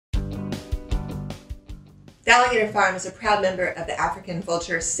The Alligator Farm is a proud member of the African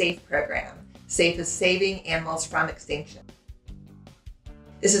Vulture SAFE program. SAFE is Saving Animals from Extinction.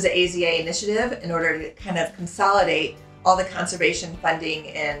 This is an AZA initiative in order to kind of consolidate all the conservation funding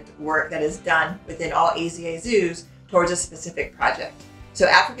and work that is done within all AZA zoos towards a specific project. So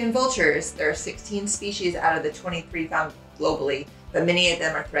African vultures, there are 16 species out of the 23 found globally, but many of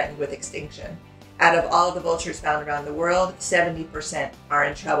them are threatened with extinction. Out of all of the vultures found around the world, 70% are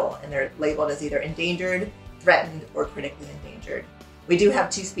in trouble, and they're labeled as either endangered, threatened, or critically endangered. We do have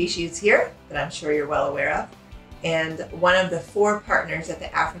 2 species here that I'm sure you're well aware of, and one of the 4 partners that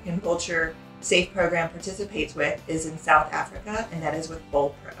the African Vulture SAFE program participates with is in South Africa, and that is with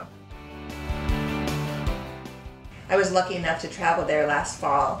VulPro. I was lucky enough to travel there last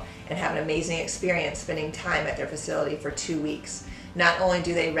fall and have an amazing experience spending time at their facility for 2 weeks. Not only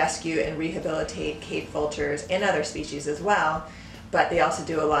do they rescue and rehabilitate Cape vultures and other species as well, but they also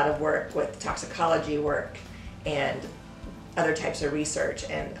do a lot of work with toxicology work and other types of research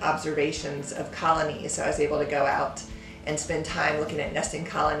and observations of colonies. So I was able to go out and spend time looking at nesting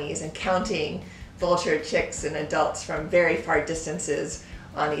colonies and counting vulture chicks and adults from very far distances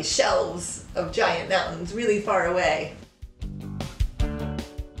on these shelves of giant mountains really far away.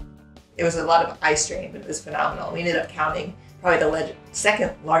 It was a lot of eye strain, but it was phenomenal. We ended up counting probably the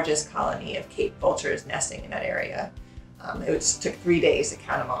second largest colony of Cape vultures nesting in that area. Took 3 days to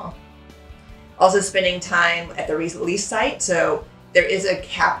count them all. Also spending time at the release site. So there is a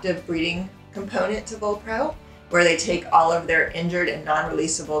captive breeding component to VulPro, where they take all of their injured and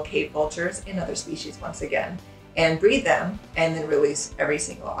non-releasable Cape vultures and other species once again, and breed them, and then release every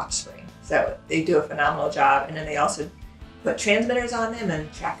single offspring. So they do a phenomenal job, and then they also put transmitters on them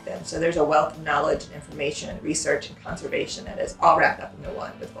and track them. So there's a wealth of knowledge and information, research and conservation that is all wrapped up into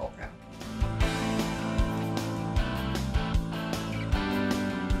one with VulPro.